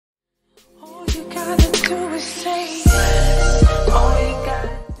do is say yes. All you gotta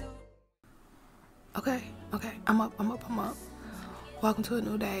do. Okay, I'm up. Welcome to a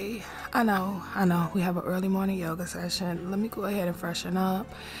new day. I know, we have an early morning yoga session. Let me go ahead and freshen up,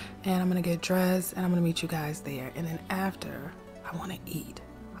 and I'm gonna get dressed, and I'm gonna meet you guys there. And then after, I wanna eat.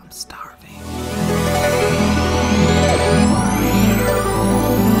 I'm starving.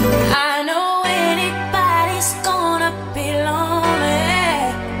 I know anybody's gonna be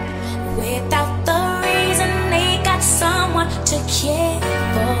lonely without the reason they got someone to care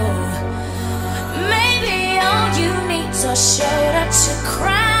for. Maybe all you need's a shoulder to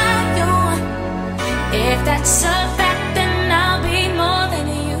cry on. If that's a fact, then I'll be more than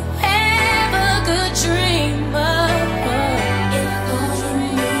you ever could dream of. If all you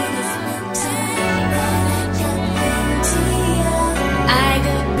need is my time, then I can bring to you. I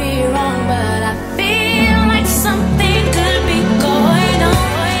could be wrong, but I feel like something could be going on.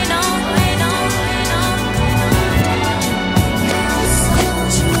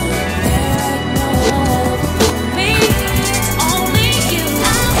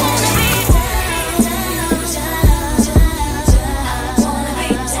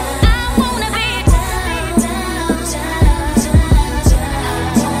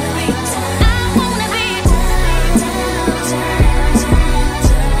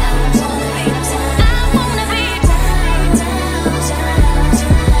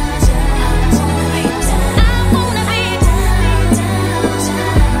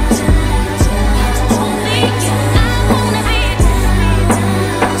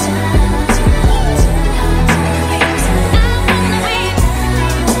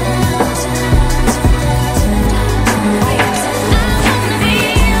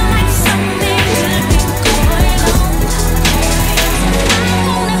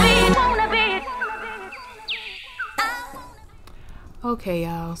 Okay,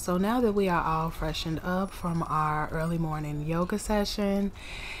 y'all, so now that we are all freshened up from our early morning yoga session,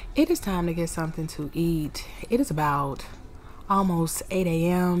 it is time to get something to eat. It is about almost 8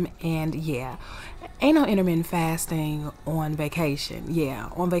 a.m. and yeah, ain't no intermittent fasting on vacation. Yeah,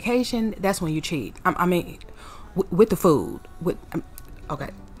 on vacation, that's when you cheat. I mean, with the food. Okay,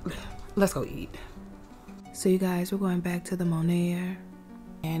 let's go eat. So you guys, we're going back to the Monaire,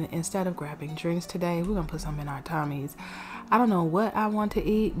 and instead of grabbing drinks today, we're gonna put some in our tummies. I don't know what I want to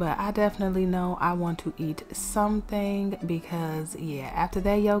eat, but I definitely know I want to eat something because, yeah, after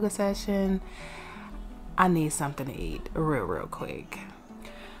that yoga session, I need something to eat real quick.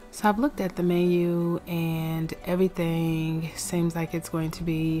 So I've looked at the menu and everything seems like it's going to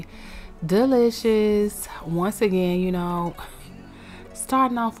be delicious. Once again, you know,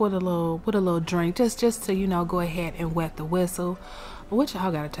 starting off with a little drink just to, you know, go ahead and wet the whistle. What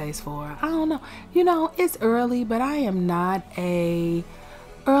y'all got a taste for? I don't know. You know, it's early, but I am not a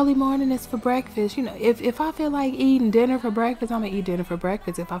early morning is for breakfast. You know, if I feel like eating dinner for breakfast, I'm gonna eat dinner for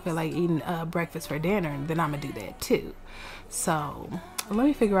breakfast. If I feel like eating breakfast for dinner, then I'm gonna do that too. So let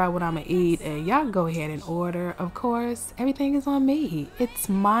me figure out what I'm gonna eat, and y'all go ahead and order. Of course, everything is on me. It's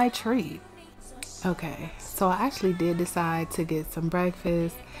my treat. Okay, so I actually did decide to get some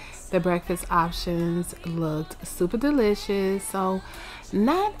breakfast. The breakfast options looked super delicious, so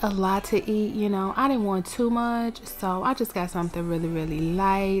not a lot to eat, you know. I didn't want too much, so I just got something really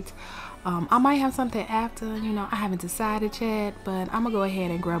light. I might have something after, you know, I haven't decided yet, but I'm gonna go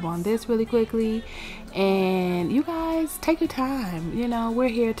ahead and grab on this really quickly. And you guys, take your time, you know, we're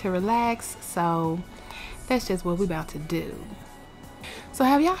here to relax, so that's just what we're about to do. So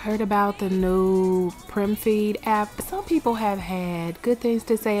have y'all heard about the new PrimFeed app? Some people have had good things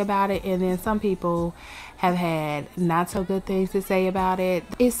to say about it, and then some people have had not so good things to say about it.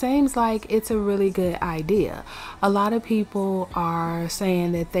 It seems like it's a really good idea. A lot of people are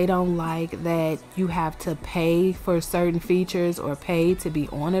saying that they don't like that you have to pay for certain features or pay to be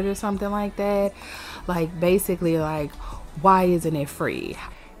on it or something like that. Like basically, like, why isn't it free?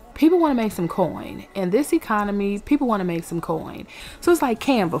 People want to make some coin. In this economy, people want to make some coin. So it's like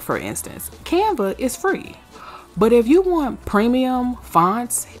Canva, for instance. Canva is free. But if you want premium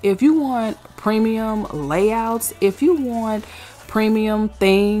fonts, if you want premium layouts, if you want premium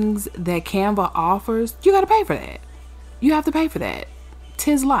things that Canva offers, you got to pay for that. You have to pay for that.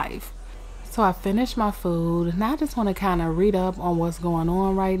 'Tis life. So I finished my food. Now I just want to kind of read up on what's going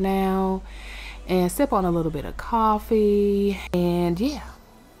on right now and sip on a little bit of coffee. And yeah.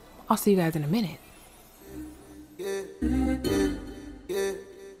 I'll see you guys in a minute. There's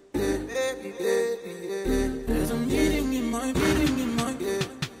a meeting in my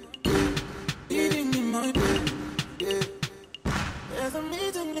There's a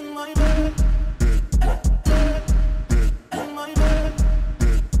meeting in my bed. In my bed.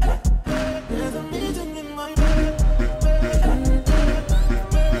 There's a meeting in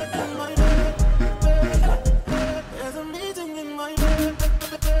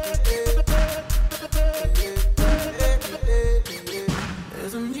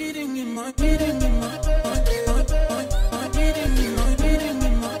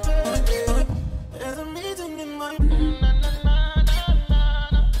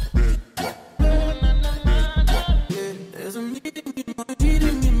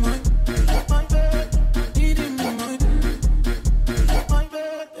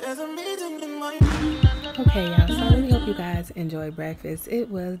enjoyed breakfast. It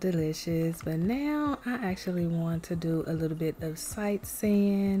was delicious, but now I actually want to do a little bit of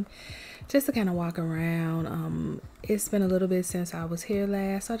sightseeing just to kind of walk around. It's been a little bit since I was here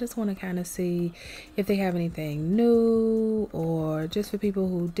last, so I just want to kind of see if they have anything new, or just for people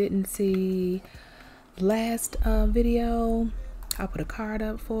who didn't see last video, I'll put a card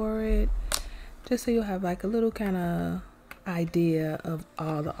up for it just so you'll have like a little kind of idea of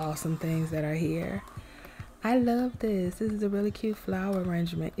all the awesome things that are here. I love this. This is a really cute flower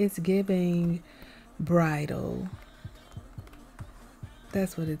arrangement. It's giving bridal.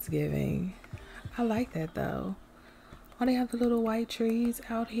 That's what it's giving. I like that though. Oh, they have the little white trees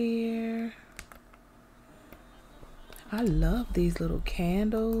out here. I love these little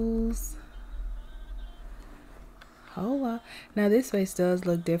candles. Hold up. Now this space does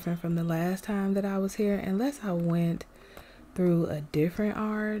look different from the last time that I was here, unless I went through a different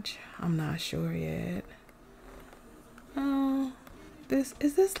arch. I'm not sure yet. Oh, is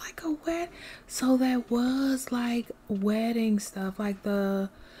this like a so that was like wedding stuff, like the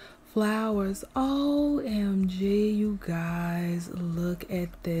flowers. OMG, you guys, look at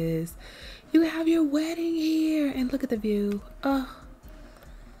this. You have your wedding here, and look at the view.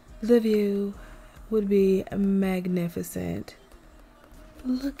 The view would be magnificent.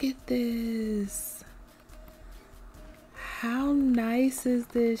 Look at this. How nice is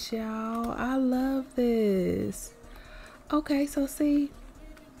this, y'all? I love this. Okay, so see,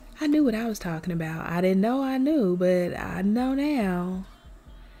 I knew what I was talking about. I didn't know I knew, but I know now.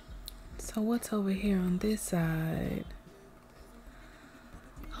 So what's over here on this side?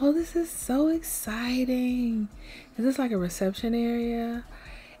 Oh, this is so exciting. Is this like a reception area?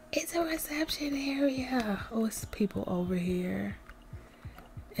 It's a reception area. Oh, it's people over here.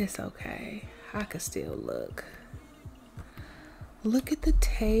 It's okay. I could still look. Look at the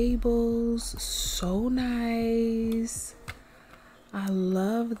tables. So nice. I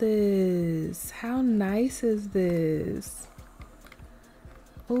love this. How nice is this?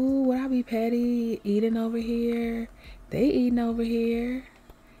 Oh, would I be petty eating over here? They eating over here.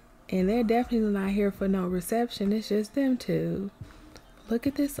 And they're definitely not here for no reception. It's just them two. Look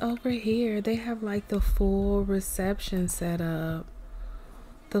at this over here. They have like the full reception set up.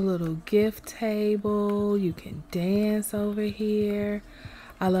 The little gift table. You can dance over here.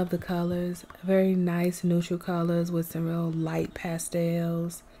 I love the colors. Very nice neutral colors with some real light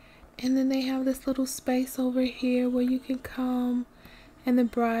pastels. And then they have this little space over here where you can come and the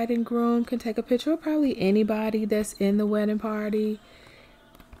bride and groom can take a picture. Or probably anybody that's in the wedding party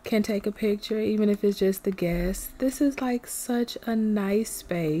can take a picture, even if it's just the guests. This is like such a nice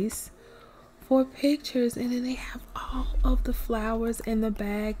space for pictures. And then they have all of the flowers in the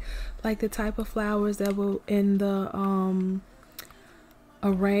bag, like the type of flowers that were in the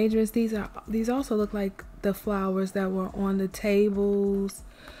arrangements. These also look like the flowers that were on the tables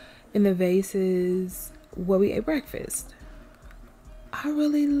in the vases where we ate breakfast. I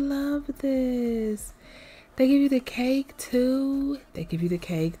really love this. They give you the cake too. They give you the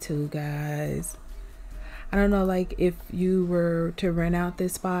cake too, guys. I don't know, like if you were to rent out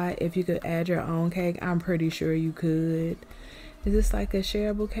this spot, if you could add your own cake. I'm pretty sure you could. Is this like a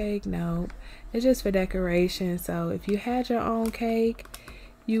shareable cake? No, it's just for decoration. So if you had your own cake,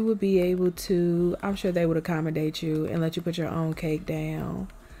 you would be able to, I'm sure they would accommodate you and let you put your own cake down.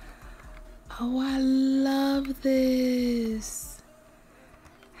 Oh, I love this.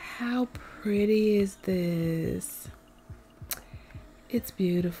 How pretty is this? It's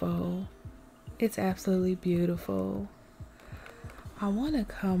beautiful. It's absolutely beautiful. I want to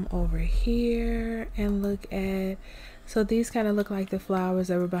come over here and look at, so these kind of look like the flowers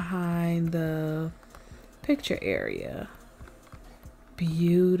that were behind the picture area.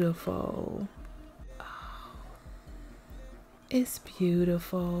 Beautiful. Oh, it's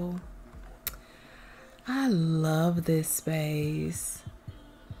beautiful. I love this space.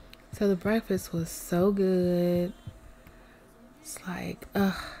 So the breakfast was so good. It's like,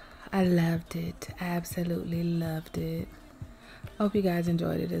 I loved it. Absolutely loved it. Hope you guys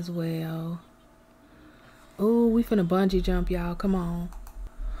enjoyed it as well. Oh, we finna bungee jump, y'all. Come on.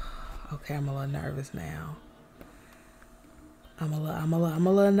 Okay, I'm a little nervous now. I'm a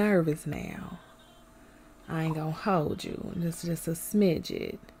little nervous now. I ain't gonna hold you. Just a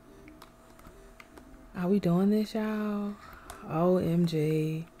smidget. Are we doing this, y'all?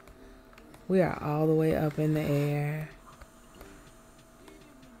 OMG. We are all the way up in the air.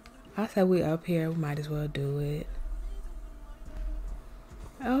 I said we up here. We might as well do it.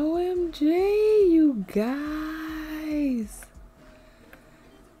 OMG, you guys.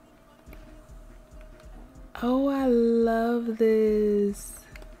 Oh, I love this.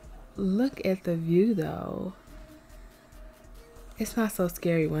 Look at the view though. It's not so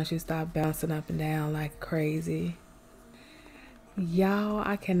scary once you stop bouncing up and down like crazy. Y'all,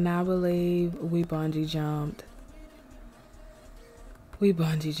 I cannot believe we bungee jumped. We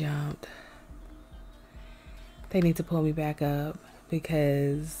bungee jumped. They need to pull me back up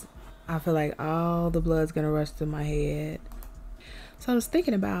because I feel like all the blood's gonna rush to my head. So I was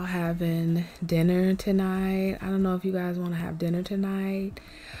thinking about having dinner tonight. I don't know if you guys want to have dinner tonight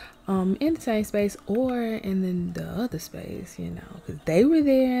in the same space or in the other space, you know, because they were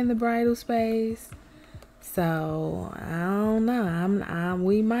there in the bridal space. So I don't know.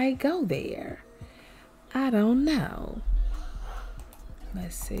 We might go there. I don't know.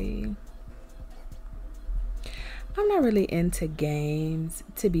 Let's see. I'm not really into games,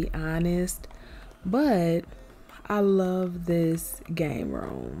 to be honest, but I love this game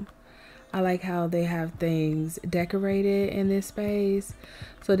room. I like how they have things decorated in this space.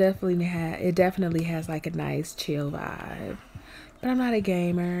 So it definitely has like a nice chill vibe. But I'm not a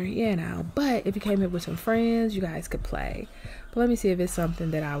gamer, you know. But if you came here with some friends, you guys could play. But let me see if it's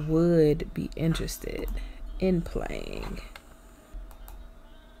something that I would be interested in playing.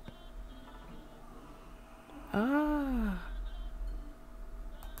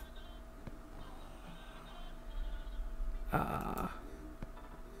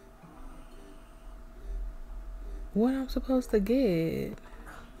 What I'm supposed to get?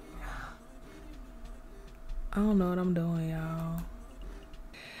 I don't know what I'm doing, y'all.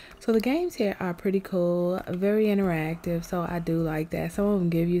 So the games here are pretty cool, very interactive, so I do like that. Some of them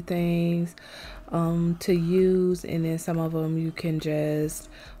give you things to use, and then some of them you can just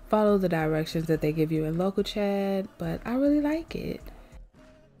follow the directions that they give you in local chat, but I really like it.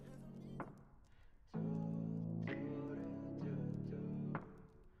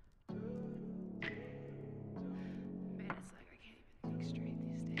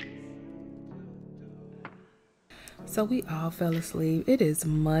 So we all fell asleep. It is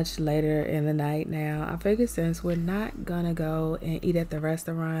much later in the night now. I figured since we're not gonna go and eat at the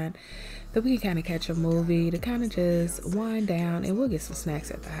restaurant, that we can kind of catch a movie to kind of just wind down, and we'll get some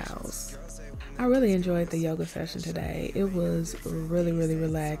snacks at the house. I really enjoyed the yoga session today. It was really, really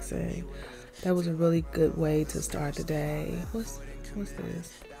relaxing. That was a really good way to start the day. What's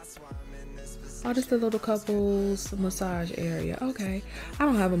this? Oh, just a little couples massage area. Okay. I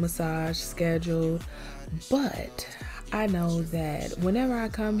don't have a massage scheduled, but I know that whenever I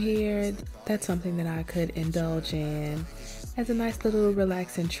come here, that's something that I could indulge in as a nice little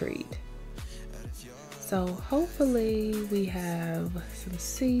relaxing treat. So hopefully we have some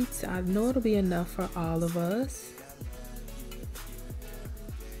seats. I know it'll be enough for all of us.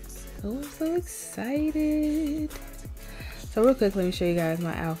 Oh, I'm so excited. So real quick, let me show you guys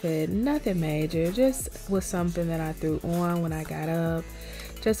my outfit. Nothing major, just was something that I threw on when I got up,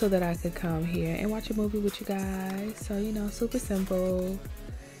 just so that I could come here and watch a movie with you guys. So, you know, super simple.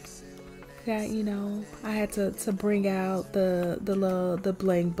 Got, you know, I had to bring out the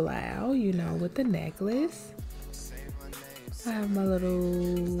bling blow, you know, with the necklace. I have my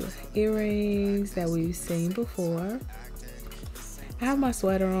little earrings that we've seen before. I have my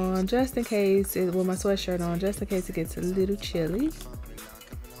sweater on just in case, with my sweatshirt on, just in case it gets a little chilly.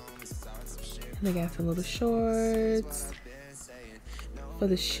 And I got some little shorts for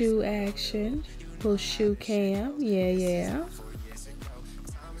the shoe action. Little shoe cam, yeah.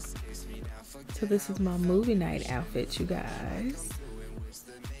 So this is my movie night outfit, you guys.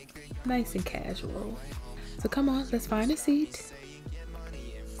 Nice and casual. So come on, let's find a seat.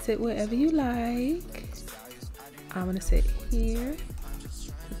 Sit wherever you like. I'm gonna sit here.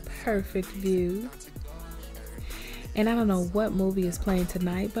 Perfect view. And I don't know what movie is playing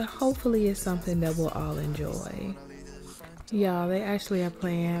tonight, but hopefully it's something that we'll all enjoy. Y'all, they actually are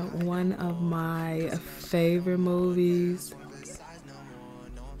playing one of my favorite movies.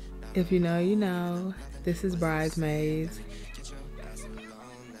 If you know, you know. This is Bridesmaids.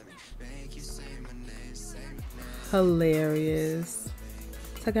 Hilarious.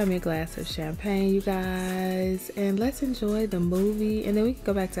 So I got me a glass of champagne, you guys, and let's enjoy the movie, and then we can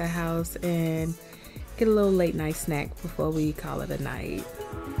go back to our house and get a little late night snack before we call it a night.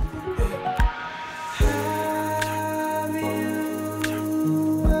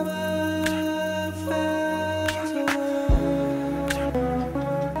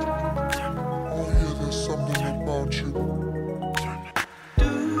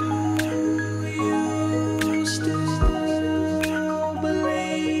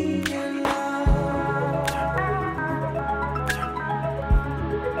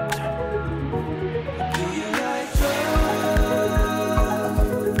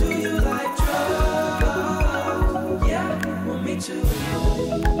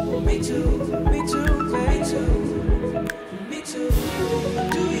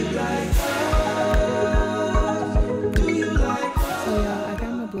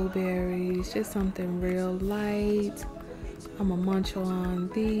 blueberries, just something real light. I'm gonna munch on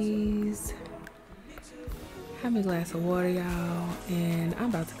these. Have me a glass of water, y'all, and I'm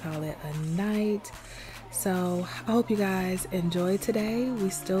about to call it a night. So I hope you guys enjoyed today. We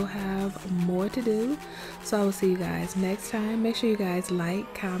still have more to do, so I will see you guys next time. Make sure you guys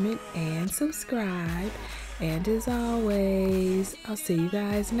like, comment, and subscribe. And as always, I'll see you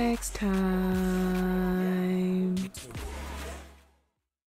guys next time.